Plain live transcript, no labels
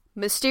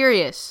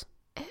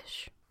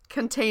Mysterious-ish.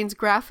 Contains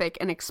graphic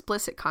and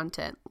explicit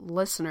content.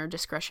 Listener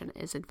discretion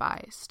is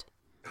advised.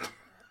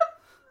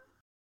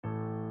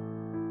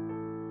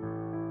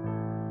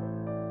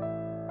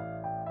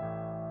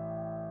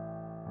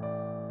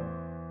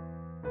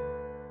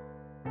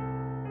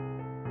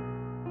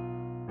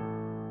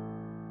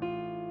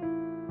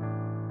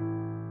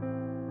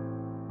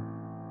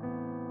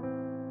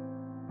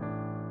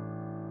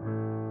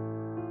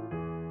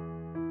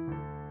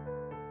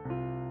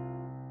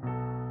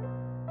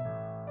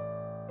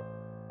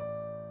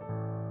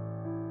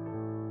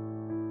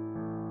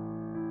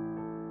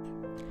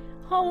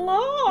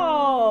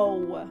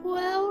 Hello!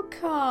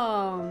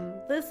 Welcome.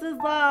 This is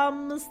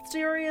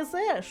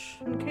Mysterious-ish,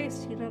 in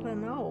case you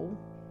didn't know.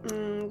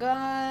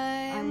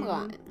 I'm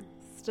gone.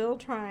 Still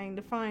trying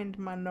to find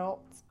my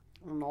notes.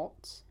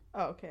 Notes?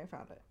 Oh, okay, I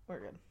found it. We're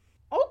good.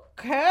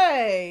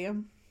 Okay!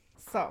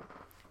 So,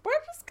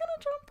 we're just gonna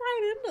jump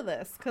right into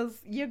this,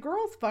 because your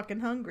girl's fucking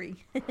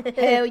hungry.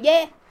 Hell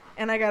yeah!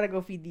 And I gotta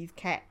go feed these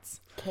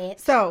cats.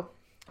 Cats. So,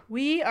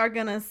 we are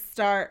gonna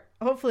start.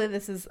 Hopefully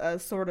this is a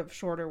sort of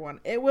shorter one.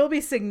 It will be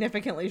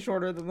significantly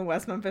shorter than the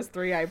West Memphis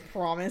 3, I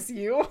promise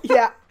you.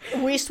 Yeah,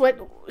 we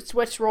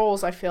switched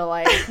roles, I feel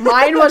like.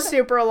 Mine was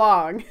super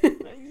long.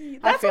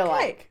 I feel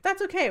like.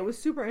 That's okay. It was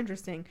super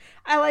interesting.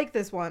 I like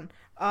this one.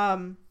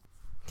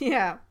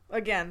 Yeah,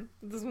 again,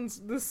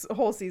 this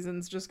whole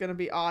season's just going to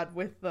be odd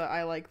with the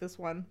I like this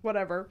one.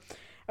 Whatever.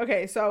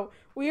 Okay, so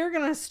we are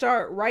going to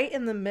start right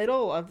in the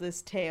middle of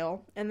this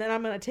tale, and then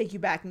I'm going to take you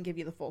back and give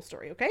you the full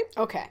story, okay?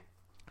 Okay.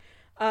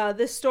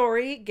 This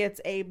story gets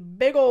a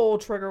big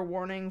old trigger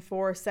warning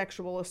for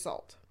sexual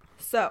assault.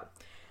 So,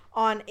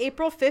 on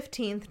April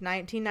 15th,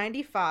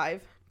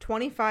 1995,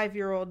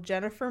 25-year-old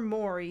Jennifer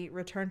Morey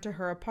returned to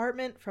her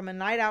apartment from a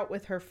night out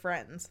with her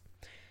friends.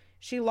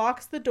 She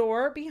locks the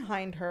door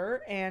behind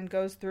her and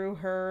goes through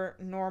her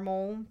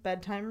normal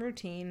bedtime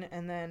routine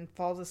and then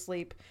falls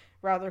asleep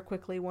rather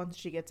quickly once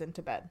she gets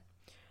into bed.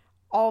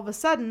 All of a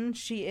sudden,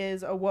 she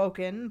is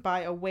awoken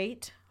by a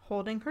weight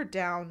holding her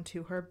down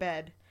to her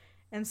bed,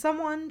 and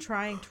someone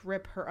trying to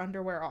rip her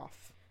underwear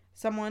off.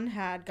 Someone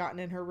had gotten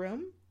in her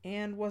room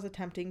and was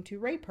attempting to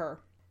rape her.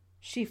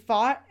 She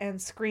fought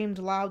and screamed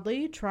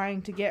loudly,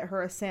 trying to get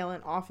her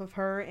assailant off of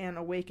her and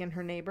awaken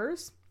her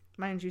neighbors.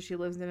 Mind you, she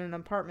lives in an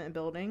apartment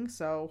building,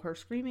 so her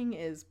screaming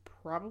is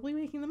probably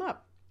waking them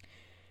up.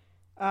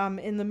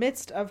 In the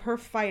midst of her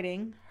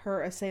fighting,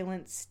 her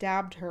assailant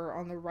stabbed her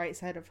on the right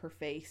side of her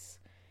face.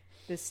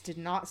 This did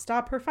not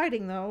stop her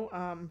fighting,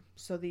 though,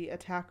 so the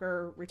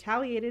attacker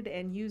retaliated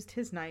and used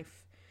his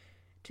knife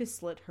to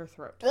slit her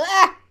throat.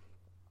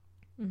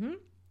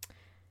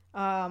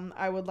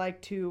 I would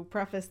like to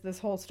preface this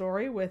whole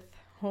story with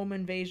home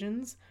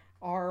invasions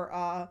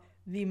are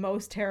the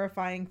most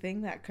terrifying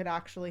thing that could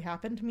actually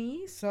happen to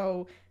me,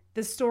 so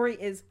this story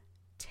is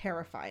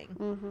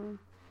terrifying.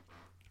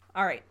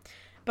 All right,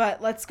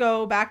 but let's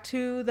go back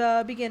to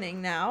the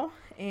beginning now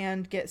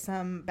and get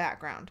some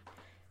background.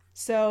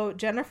 So,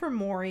 Jennifer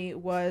Morey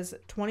was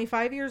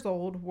 25 years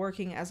old,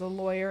 working as a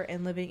lawyer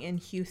and living in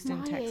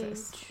Houston,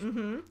 Texas.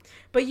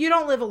 But you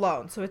don't live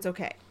alone, so it's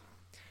okay.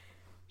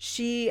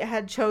 She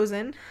had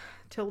chosen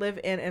to live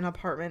in an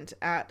apartment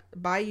at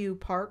Bayou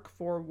Park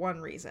for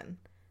one reason: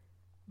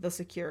 the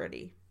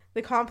security.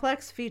 The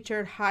complex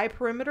featured high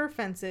perimeter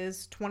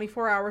fences,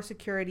 24-hour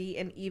security,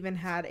 and even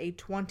had a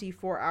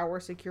 24-hour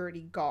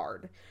security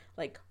guard,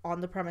 like, on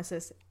the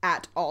premises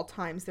at all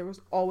times. There was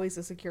always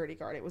a security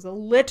guard. It was a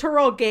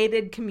literal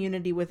gated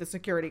community with a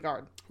security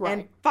guard. Right.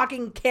 And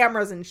fucking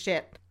cameras and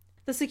shit.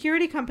 The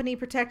security company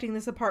protecting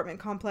this apartment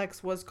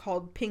complex was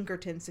called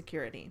Pinkerton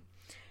Security.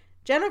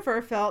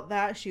 Jennifer felt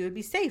that she would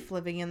be safe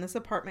living in this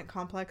apartment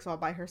complex all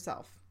by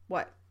herself.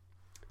 What?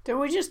 Did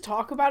we just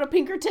talk about a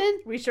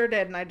Pinkerton? We sure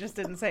did, and I just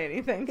didn't say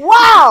anything.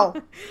 Wow!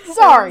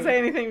 Sorry. I didn't say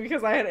anything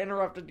because I had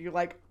interrupted you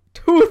like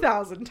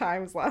 2,000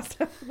 times last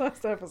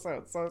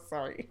episode, so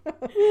sorry.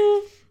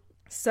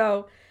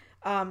 So,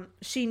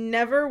 she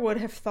never would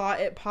have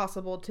thought it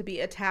possible to be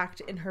attacked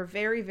in her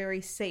very,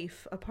 very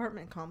safe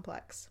apartment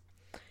complex.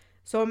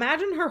 So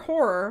imagine her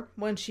horror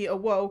when she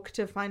awoke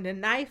to find a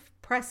knife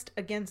pressed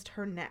against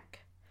her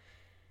neck.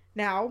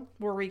 Now,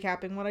 we're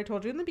recapping what I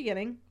told you in the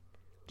beginning.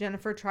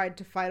 Jennifer tried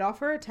to fight off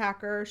her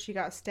attacker. She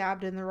got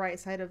stabbed in the right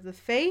side of the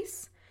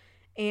face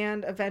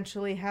and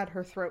eventually had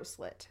her throat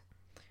slit.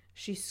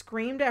 She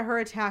screamed at her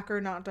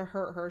attacker not to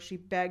hurt her. She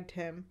begged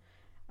him.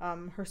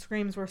 Her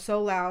screams were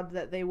so loud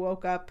that they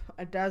woke up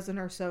a dozen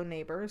or so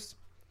neighbors,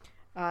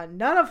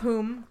 none of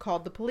whom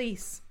called the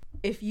police.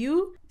 If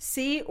you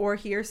see or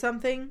hear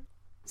something,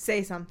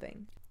 say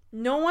something.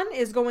 No one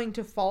is going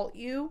to fault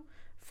you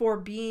for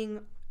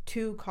being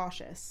too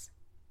cautious.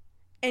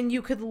 And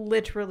you could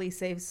literally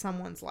save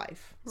someone's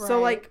life. Right.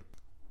 So,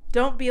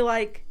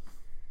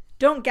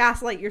 don't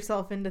gaslight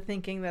yourself into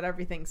thinking that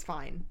everything's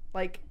fine.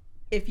 Like,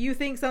 if you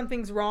think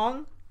something's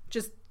wrong,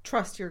 just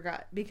trust your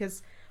gut,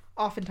 because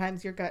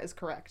oftentimes your gut is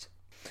correct.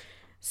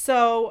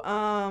 So,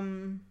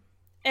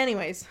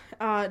 anyways,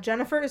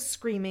 Jennifer is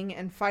screaming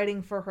and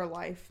fighting for her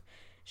life.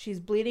 She's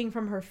bleeding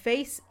from her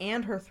face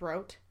and her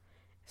throat.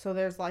 So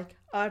there's like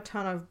a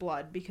ton of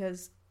blood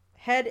because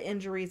head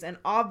injuries and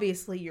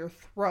obviously your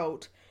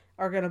throat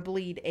are going to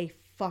bleed a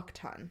fuck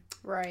ton.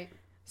 Right.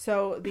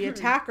 So the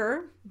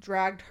attacker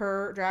dragged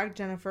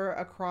Jennifer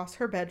across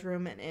her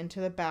bedroom and into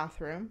the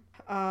bathroom,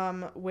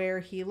 where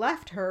he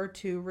left her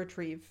to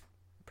retrieve,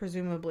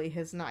 presumably,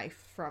 his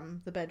knife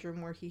from the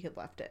bedroom where he had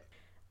left it.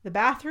 The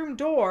bathroom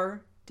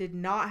door did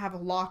not have a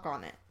lock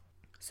on it.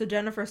 So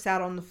Jennifer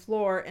sat on the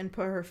floor and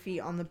put her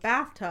feet on the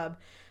bathtub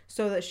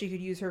so that she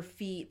could use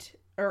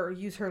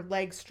her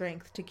leg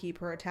strength to keep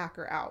her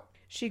attacker out.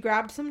 She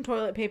grabbed some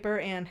toilet paper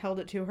and held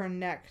it to her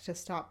neck to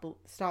stop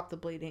the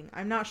bleeding.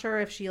 I'm not sure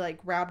if she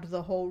like grabbed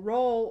the whole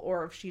roll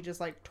or if she just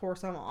like tore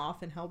some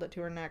off and held it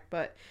to her neck,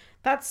 but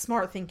that's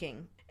smart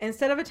thinking.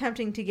 Instead of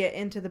attempting to get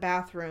into the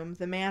bathroom,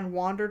 the man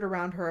wandered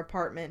around her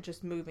apartment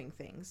just moving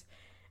things.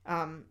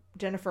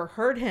 Jennifer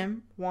heard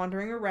him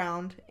wandering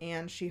around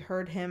and she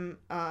heard him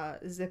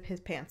zip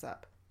his pants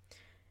up.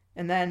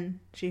 And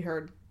then she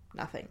heard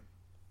nothing.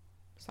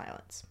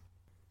 Silence.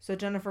 So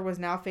Jennifer was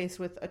now faced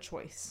with a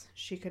choice.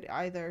 She could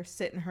either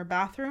sit in her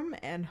bathroom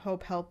and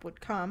hope help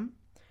would come,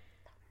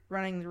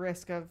 running the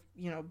risk of,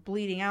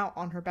 bleeding out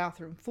on her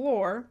bathroom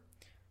floor,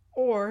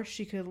 or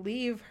she could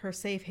leave her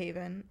safe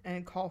haven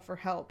and call for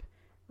help,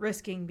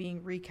 risking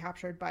being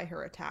recaptured by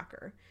her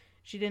attacker.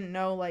 She didn't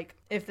know,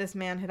 if this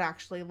man had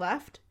actually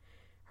left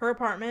her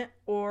apartment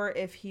or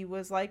if he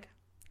was,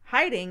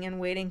 hiding and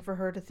waiting for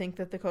her to think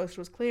that the coast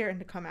was clear and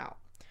to come out.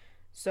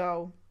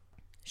 So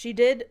She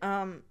did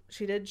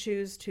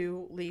choose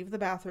to leave the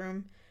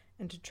bathroom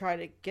and to try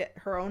to get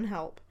her own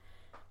help.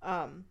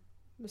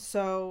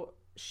 So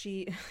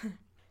she,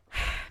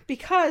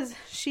 because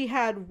she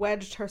had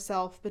wedged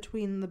herself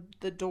between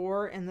the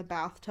door and the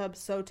bathtub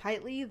so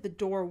tightly, the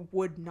door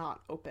would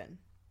not open.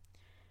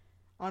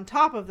 On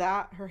top of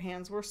that, her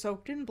hands were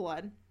soaked in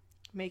blood,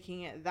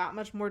 making it that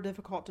much more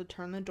difficult to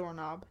turn the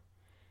doorknob.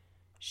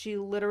 She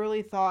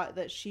literally thought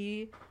that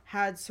she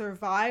had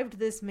survived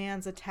this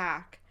man's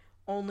attack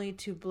only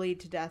to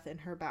bleed to death in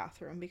her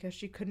bathroom because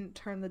she couldn't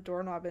turn the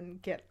doorknob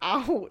and get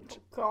out. Oh,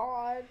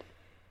 God.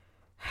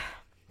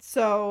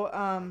 So,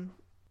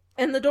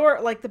 and the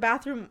door, the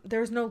bathroom,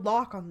 there's no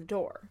lock on the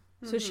door.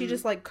 So she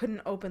just,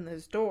 couldn't open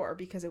this door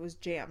because it was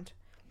jammed.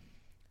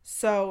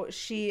 So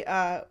she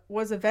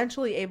was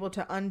eventually able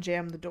to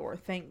unjam the door,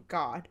 thank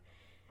God.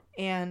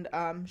 And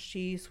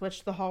she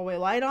switched the hallway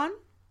light on,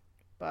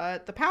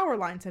 but the power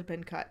lines had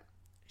been cut.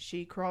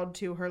 She crawled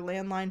to her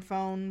landline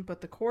phone,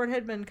 but the cord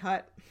had been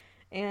cut.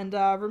 And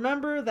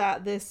remember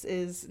that this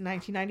is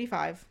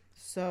 1995,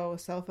 so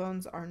cell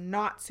phones are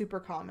not super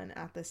common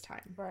at this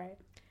time. Right.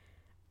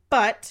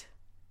 But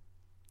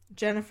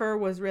Jennifer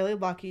was really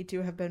lucky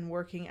to have been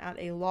working at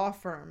a law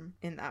firm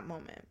in that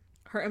moment.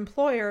 Her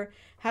employer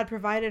had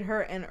provided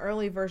her an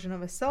early version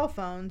of a cell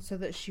phone so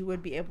that she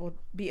would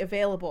be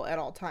available at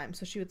all times.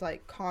 So she was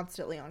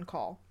constantly on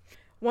call.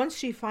 Once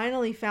she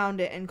finally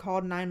found it and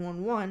called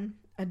 911,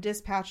 a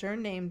dispatcher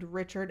named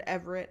Richard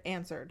Everett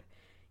answered.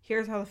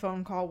 Here's how the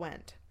phone call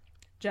went.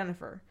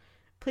 Jennifer,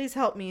 please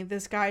help me.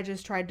 This guy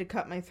just tried to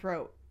cut my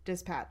throat.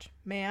 Dispatch.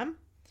 Ma'am?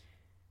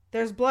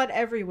 There's blood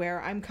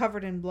everywhere. I'm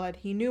covered in blood.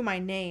 He knew my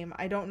name.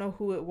 I don't know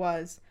who it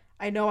was.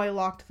 I know I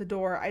locked the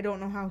door. I don't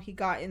know how he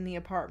got in the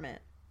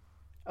apartment.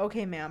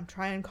 Okay, ma'am.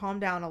 Try and calm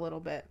down a little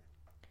bit.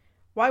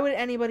 Why would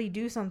anybody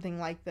do something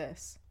like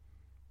this?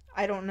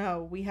 I don't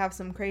know. We have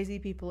some crazy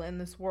people in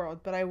this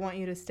world, but I want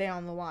you to stay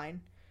on the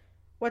line.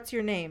 What's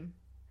your name?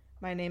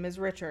 My name is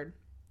Richard.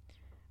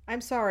 I'm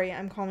sorry,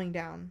 I'm calming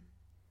down.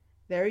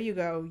 There you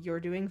go. You're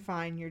doing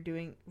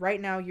fine. Right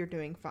now you're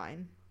doing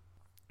fine.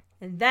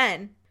 And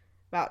then,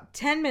 about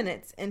 10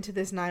 minutes into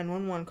this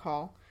 911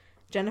 call,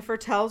 Jennifer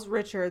tells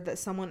Richard that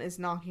someone is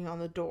knocking on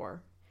the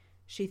door.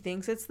 She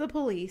thinks it's the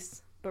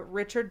police, but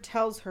Richard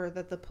tells her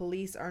that the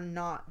police are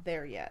not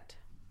there yet.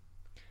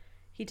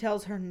 He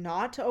tells her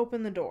not to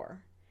open the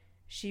door.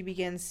 She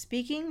begins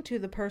speaking to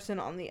the person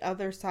on the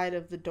other side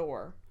of the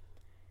door.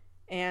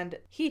 And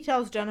he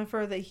tells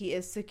Jennifer that he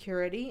is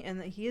security and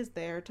that he is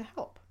there to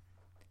help.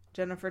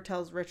 Jennifer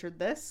tells Richard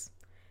this,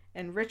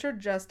 and Richard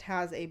just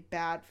has a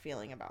bad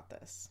feeling about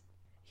this.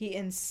 He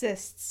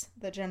insists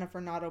that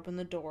Jennifer not open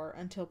the door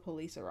until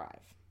police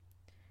arrive.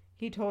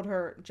 He told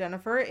her,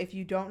 Jennifer, if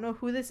you don't know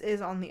who this is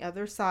on the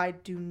other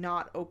side, do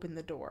not open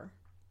the door.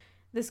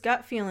 This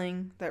gut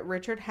feeling that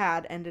Richard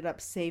had ended up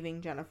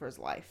saving Jennifer's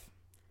life.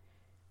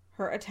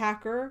 Her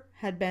attacker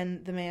had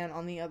been the man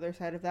on the other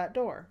side of that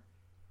door.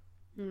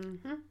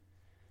 Mm-hmm.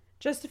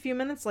 Just a few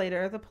minutes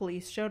later, the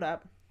police showed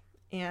up,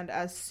 and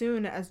as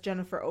soon as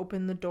Jennifer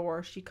opened the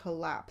door, she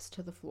collapsed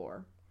to the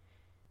floor.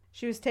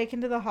 She was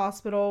taken to the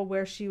hospital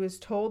where she was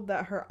told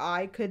that her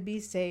eye could be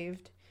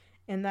saved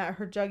and that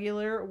her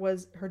jugular,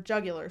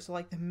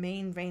 so the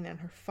main vein in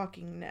her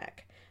fucking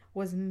neck,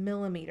 was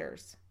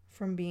millimeters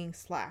from being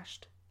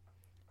slashed.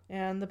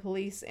 And the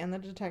police and the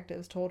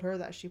detectives told her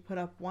that she put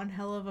up one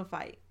hell of a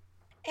fight.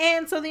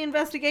 And so the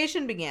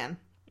investigation began.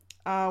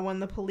 When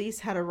the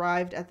police had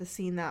arrived at the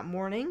scene that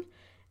morning,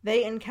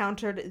 they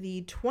encountered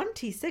the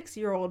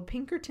 26-year-old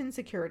Pinkerton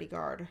security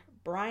guard,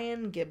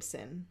 Brian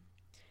Gibson.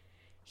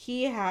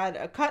 He had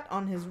a cut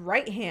on his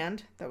right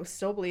hand that was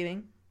still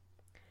bleeding,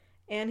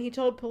 and he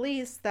told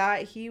police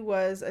that he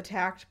was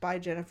attacked by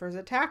Jennifer's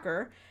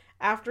attacker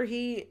after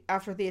the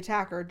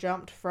attacker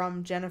jumped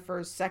from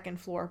Jennifer's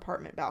second-floor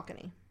apartment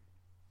balcony.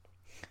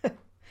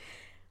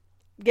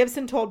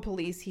 Gibson told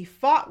police he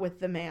fought with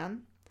the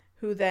man,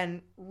 who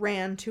then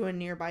ran to a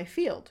nearby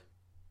field.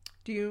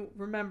 Do you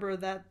remember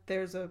that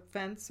there's a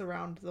fence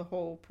around the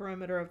whole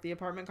perimeter of the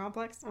apartment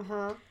complex?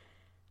 Uh-huh.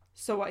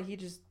 So what, he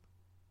just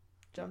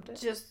jumped it?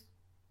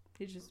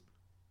 He just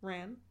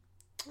ran?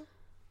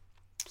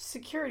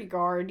 Security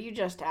guard, you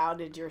just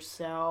outed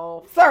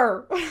yourself.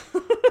 Sir!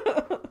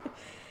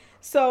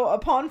 So,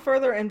 upon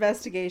further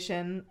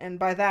investigation, and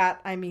by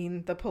that I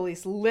mean the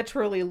police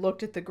literally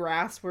looked at the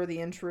grass where the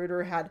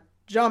intruder had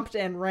jumped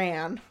and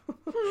ran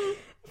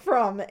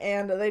from,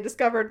 and they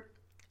discovered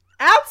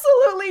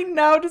absolutely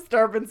no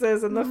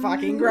disturbances in the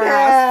fucking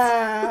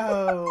grass.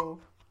 No.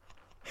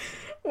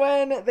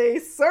 When they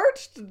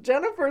searched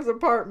Jennifer's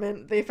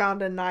apartment, they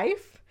found a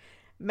knife,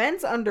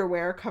 men's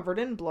underwear covered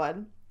in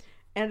blood,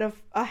 and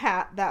a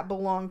hat that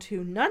belonged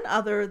to none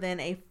other than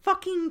a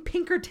fucking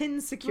Pinkerton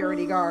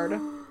security guard.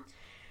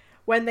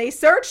 When they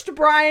searched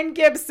Brian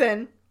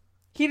Gibson,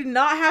 he did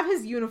not have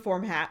his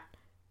uniform hat,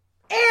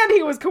 and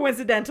he was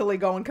coincidentally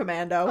going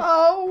commando.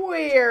 Oh,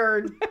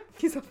 weird.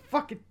 He's a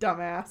fucking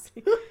dumbass.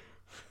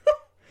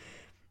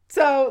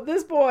 So,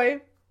 this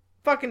boy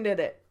fucking did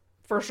it.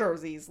 For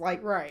surezies.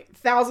 Like, right.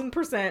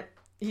 1000%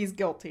 he's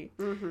guilty.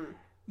 Mm-hmm.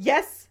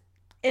 Yes,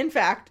 in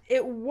fact,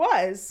 it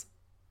was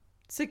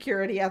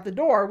security at the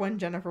door when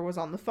Jennifer was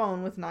on the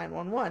phone with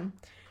 911.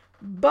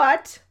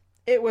 But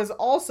it was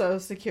also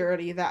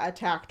security that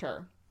attacked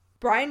her.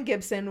 Brian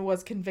Gibson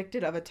was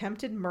convicted of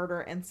attempted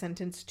murder and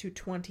sentenced to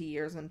 20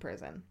 years in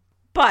prison.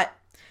 But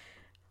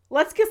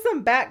let's get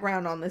some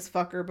background on this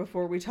fucker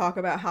before we talk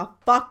about how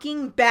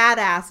fucking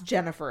badass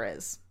Jennifer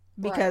is.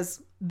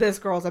 Because this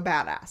girl's a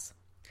badass.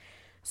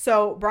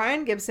 So,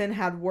 Brian Gibson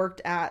had worked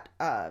at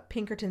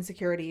Pinkerton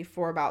Security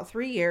for about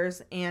 3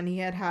 years, and he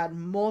had had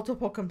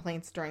multiple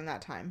complaints during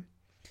that time.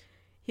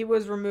 He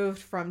was removed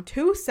from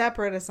 2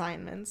 separate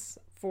assignments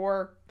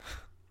for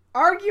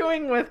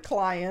arguing with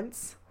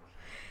clients,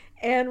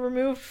 and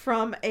removed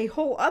from a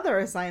whole other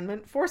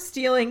assignment for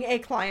stealing a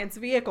client's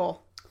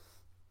vehicle.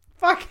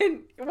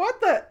 Fucking, what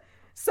the?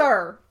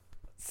 Sir,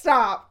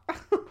 stop.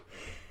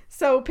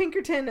 So,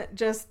 Pinkerton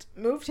just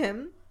moved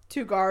him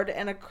to guard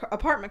an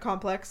apartment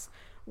complex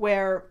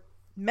where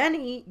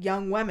many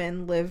young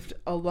women lived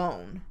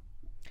alone.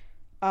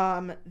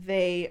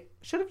 They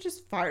should have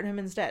just fired him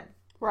instead.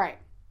 Right.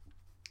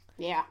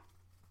 Yeah.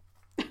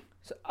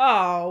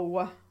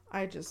 So,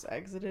 I just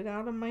exited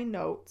out of my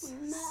notes.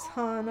 No.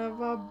 Son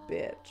of a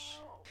bitch.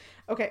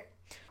 Okay,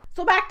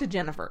 so back to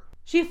Jennifer.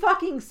 She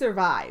fucking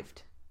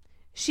survived.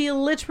 She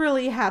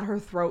literally had her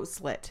throat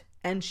slit,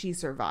 and she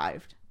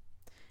survived.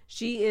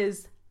 She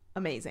is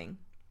amazing.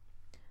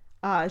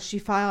 She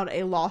filed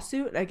a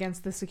lawsuit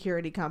against the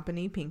security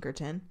company,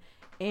 Pinkerton,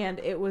 and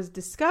it was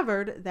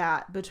discovered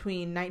that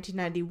between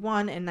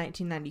 1991 and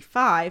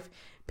 1995,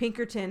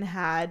 Pinkerton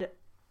had,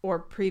 or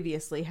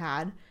previously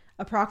had,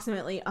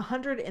 approximately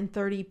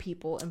 130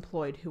 people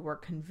employed who were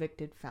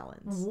convicted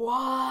felons.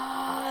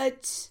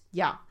 What?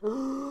 Yeah.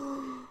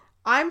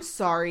 I'm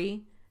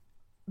sorry,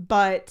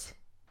 but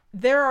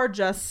there are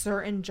just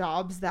certain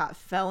jobs that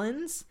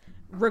felons,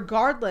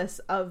 regardless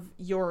of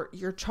your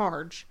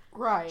charge,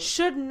 right,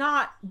 should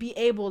not be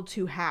able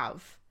to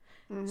have.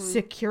 Mm-hmm.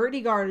 Security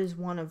guard is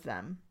one of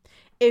them.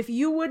 If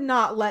you would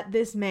not let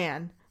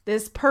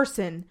this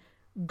person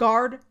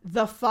guard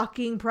the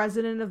fucking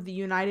president of the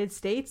United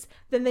States,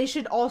 then they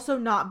should also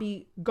not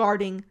be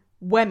guarding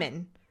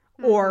women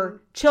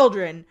or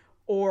children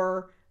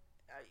or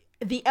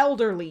the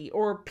elderly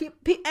or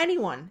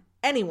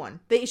anyone.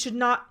 They should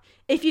not.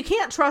 If you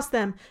can't trust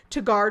them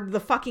to guard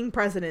the fucking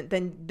president,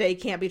 then they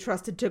can't be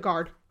trusted to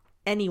guard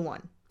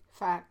anyone.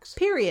 Facts.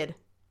 Period.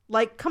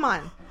 Like, come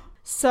on.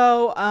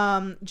 So,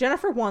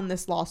 Jennifer won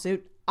this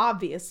lawsuit,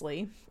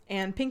 obviously,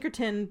 and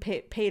Pinkerton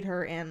paid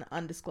her an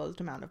undisclosed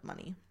amount of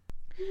money.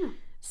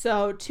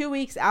 So, 2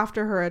 weeks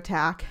after her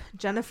attack,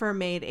 Jennifer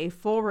made a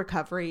full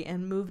recovery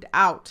and moved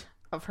out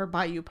of her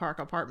Bayou Park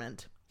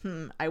apartment.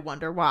 I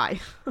wonder why.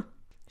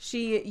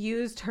 She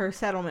used her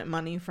settlement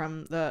money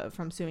from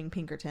suing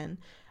Pinkerton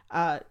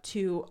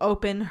to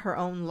open her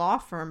own law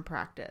firm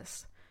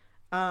practice.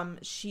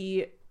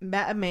 She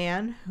met a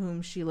man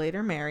whom she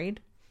later married,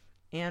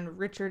 and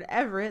Richard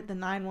Everett, the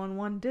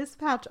 911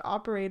 dispatch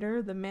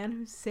operator, the man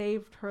who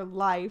saved her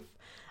life,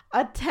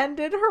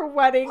 attended her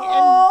wedding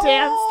and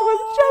danced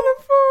with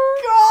Jennifer.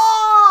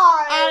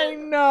 God! I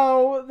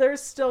know. They're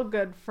still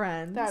good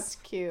friends. That's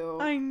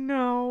cute. I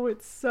know.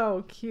 It's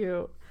so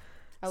cute.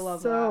 I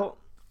love that. So,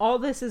 all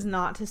this is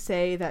not to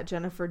say that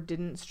Jennifer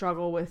didn't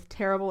struggle with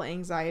terrible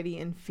anxiety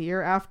and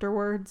fear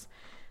afterwards.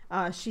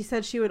 She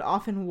said she would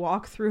often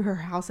walk through her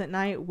house at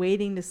night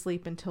waiting to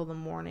sleep until the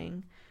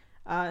morning.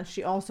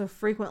 She also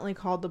frequently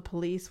called the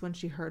police when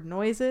she heard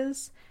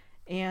noises.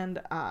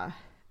 And,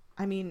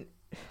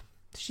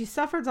 she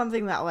suffered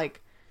something that,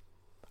 like,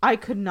 I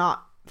could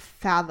not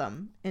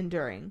fathom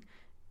enduring.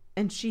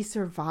 And she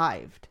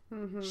survived.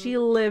 Mm-hmm. She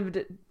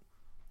lived,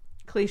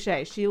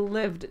 cliche, she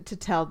lived to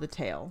tell the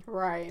tale.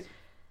 Right.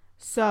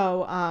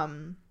 So,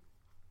 and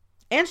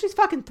she's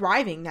fucking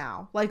thriving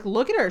now. Like,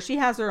 look at her. She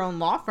has her own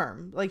law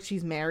firm. Like,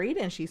 she's married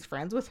and she's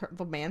friends with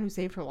the man who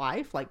saved her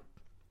life. Like,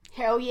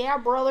 hell yeah,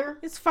 brother.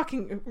 It's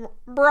fucking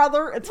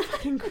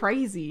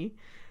crazy.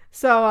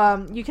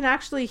 So, you can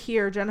actually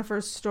hear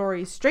Jennifer's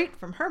story straight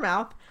from her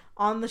mouth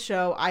on the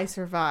show I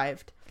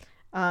Survived.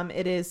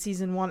 It is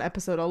season 1,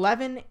 episode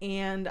 11,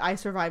 and I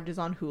Survived is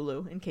on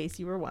Hulu, in case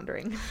you were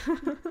wondering.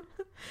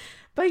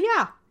 But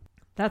yeah,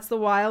 that's the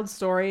wild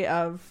story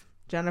of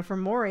Jennifer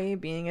Maury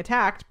being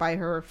attacked by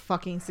her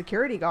fucking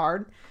security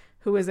guard,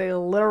 who is a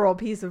literal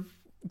piece of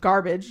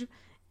garbage.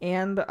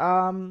 And,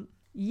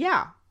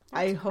 yeah,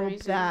 I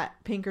hope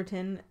that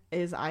Pinkerton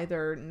is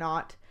either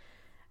not,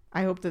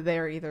 I hope that they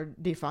are either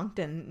defunct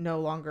and no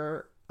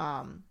longer,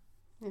 in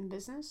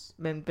business.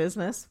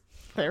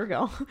 There we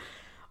go.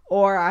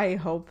 Or I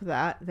hope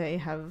that they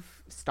have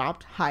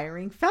stopped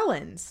hiring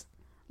felons.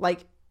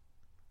 Like,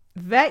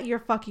 vet your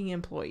fucking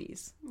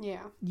employees.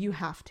 Yeah. You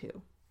have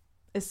to.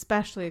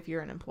 Especially if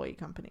you're an employee.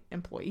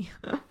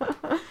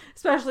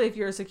 Especially if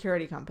you're a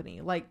security company.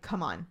 Like,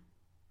 come on.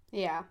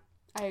 Yeah,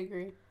 I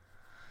agree.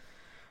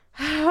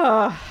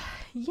 Yeah.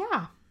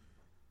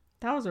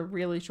 That was a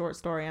really short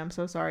story. I'm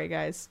so sorry,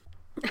 guys.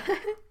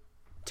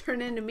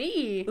 Turn into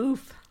me.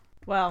 Oof.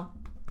 Well,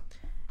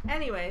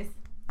 anyways,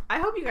 I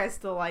hope you guys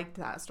still liked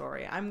that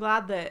story. I'm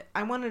glad that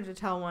I wanted to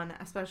tell one,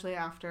 especially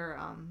after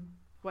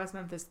West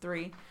Memphis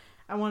 3.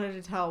 I wanted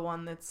to tell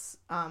one that's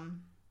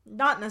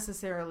not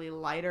necessarily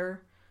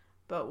lighter,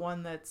 but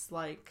one that's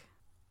like,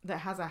 that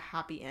has a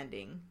happy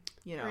ending,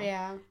 you know.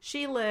 Yeah.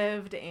 She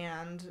lived,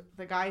 and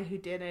the guy who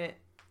did it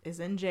is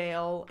in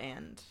jail,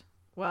 and,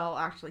 well,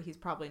 actually, he's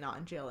probably not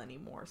in jail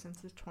anymore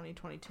since it's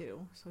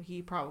 2022, so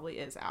he probably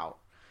is out.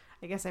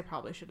 I guess I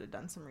probably should have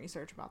done some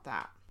research about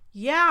that.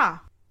 Yeah,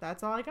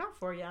 that's all I got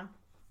for you.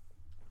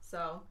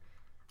 So,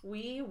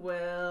 we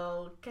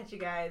will catch you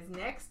guys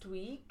next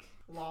week.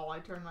 Lol, I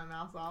turned my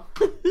mouse off.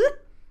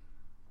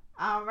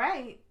 All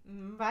right.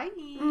 Bye.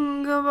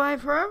 Goodbye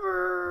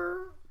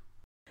forever.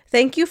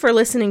 Thank you for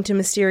listening to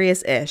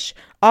Mysterious-ish.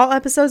 All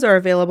episodes are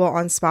available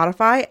on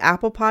Spotify,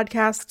 Apple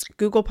Podcasts,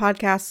 Google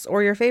Podcasts,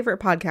 or your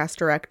favorite podcast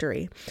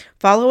directory.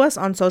 Follow us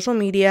on social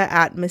media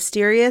at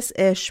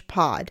Mysterious-ish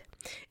Pod.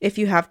 If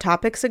you have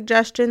topic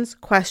suggestions,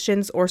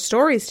 questions, or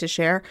stories to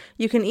share,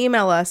 you can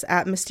email us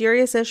at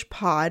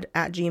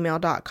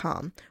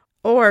mysteriousishpod@gmail.com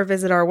or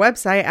visit our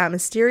website at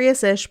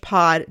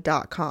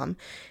mysteriousishpod.com.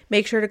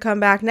 Make sure to come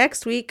back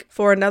next week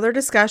for another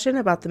discussion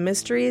about the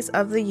mysteries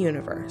of the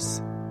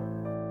universe.